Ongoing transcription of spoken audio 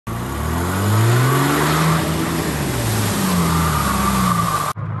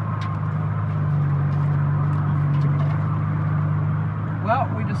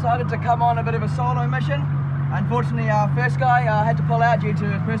decided to come on a bit of a solo mission. Unfortunately, our first guy had to pull out due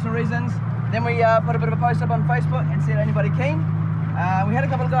to personal reasons. Then we put a bit of a post up on Facebook and said anybody keen. We had a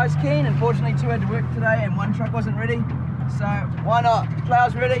couple of guys keen. Unfortunately, 2 had to work today and 1 truck wasn't ready. So why not?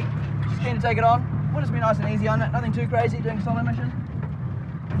 Plow's ready. Just keen to take it on. We'll just be nice and easy on it. Nothing too crazy doing a solo mission.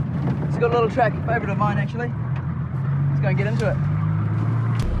 It's got a little track, favourite of mine actually. Let's go and get into it.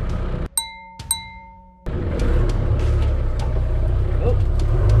 Oh,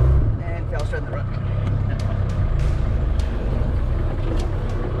 and fell straight in the rut.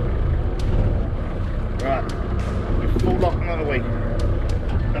 Right, we're full lock another week.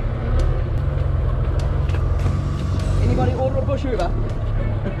 Anybody order a bush Uber?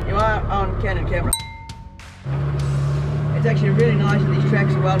 You are on Canon camera. It's actually really nice and these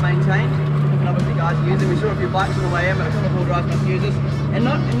tracks are well maintained. And obviously guys use them. We saw a few bikes on the way in, but a couple of full drives must use this. And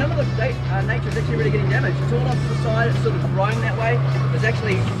none of the nature is actually really getting damaged. It's all off to the side, it's sort of growing that way. There's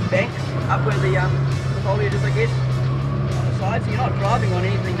actually banks up where the foliage is, I guess, on the side. So you're not driving on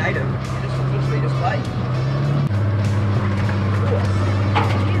anything native. You're just literally just play.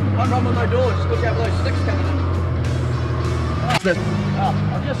 One run with no doors, just got to have those sticks coming in.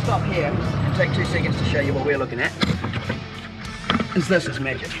 I'll just stop here and take 2 seconds to show you what we're looking at. This is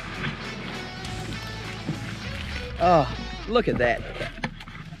magic. Oh, look at that.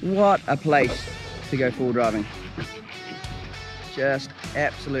 What a place to go full driving. Just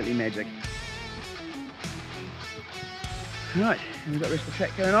absolutely magic. Right, we've got the rest of the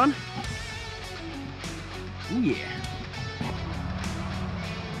track going on. Oh yeah.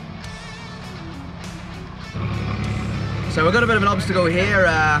 So we've got a bit of an obstacle here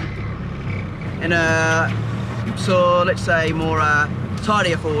so let's say more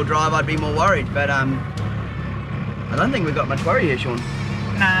tidier forward drive, I'd be more worried, but I don't think we've got much worry here, Sean.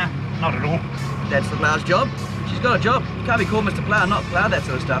 Nah, not at all. That's the Plow's job. She's got a job. You can't be called Mr. Plow, not Plow, that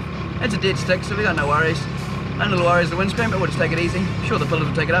sort of stuff. It's a dead stick, so we got no worries. Only little worries the windscreen, but we'll just take it easy. I'm sure the pillars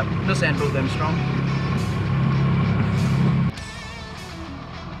will take it up. No sand built them strong.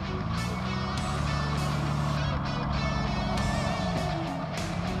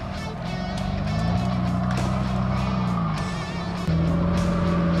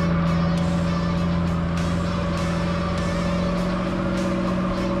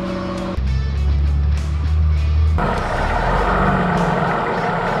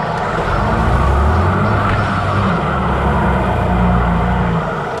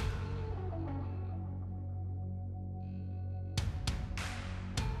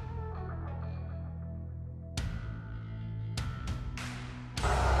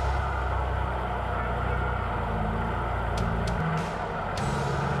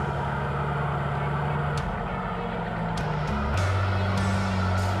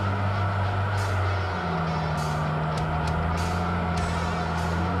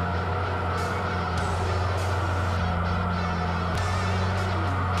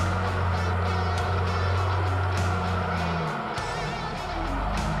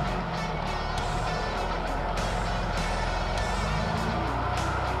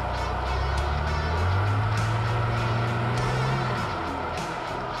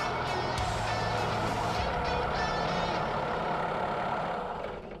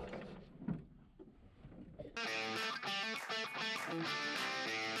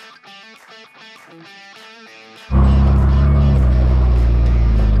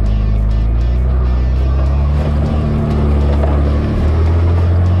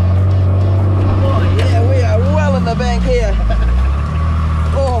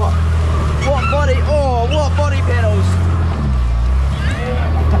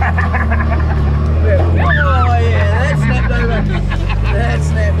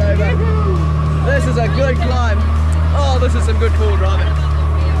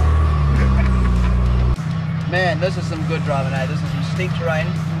 Man, this is some good driving, eh? This is some steep terrain.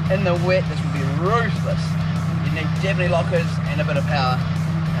 In the wet, this would be ruthless. You need definitely lockers and a bit of power.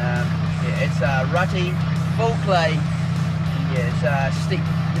 Yeah, it's rutty, full clay. Yeah, it's steep.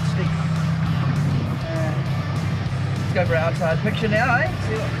 It's steep. Let's go for our outside picture now, eh?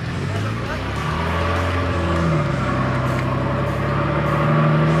 See what it looks like.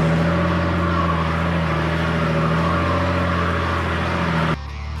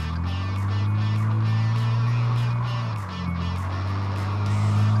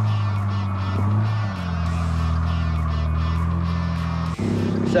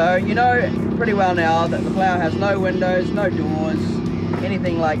 So you know pretty well now that the Plow has no windows, no doors,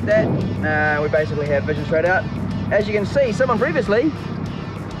 anything like that. We basically have vision straight out. As you can see, someone previously,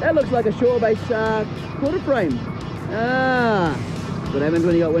 that looks like a shore-based quarter frame. What happens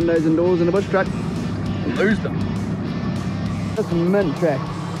when you got windows and doors in a bush truck? You lose them. That's some mint track.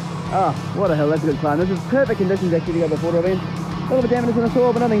 Oh, what a hill, that's a good climb. This is perfect conditions actually to go before driving. A little bit dampness in the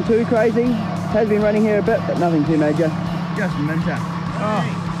soil, but nothing too crazy. Has been raining here a bit, but nothing too major. Just minter.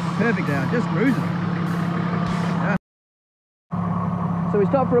 Oh, perfect out, just cruising. Yeah. So we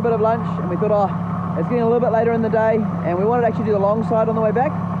stopped for a bit of lunch and we thought, oh, it's getting a little bit later in the day and we wanted to actually do the long side on the way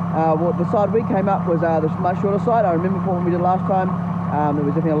back. Well, the side we came up was the much shorter side. I remember from when we did last time, there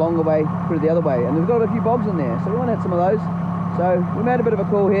was definitely a longer way, put it the other way. And there's got a few bogs in there, so we want to hit some of those. So we made a bit of a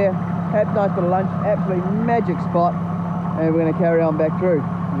call here, had a nice bit of lunch, absolutely magic spot. And we're going to carry on back through.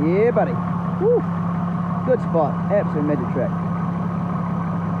 Yeah, buddy. Woo. Good spot, absolute magic track.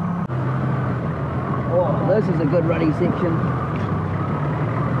 Oh, this is a good ruddy section.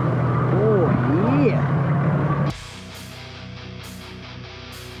 Oh, yeah.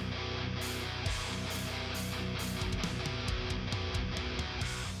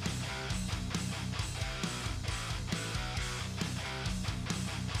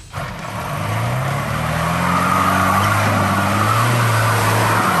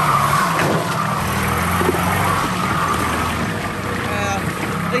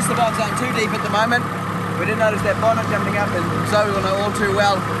 At least the bogs aren't too deep at the moment. We did notice that bonnet jumping up, and so we will know all too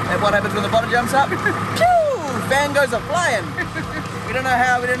well that what happens when the bonnet jumps up. Phew! Fan goes a flying. We don't know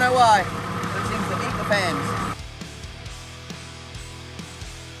how, we don't know why. It seems to eat the fans.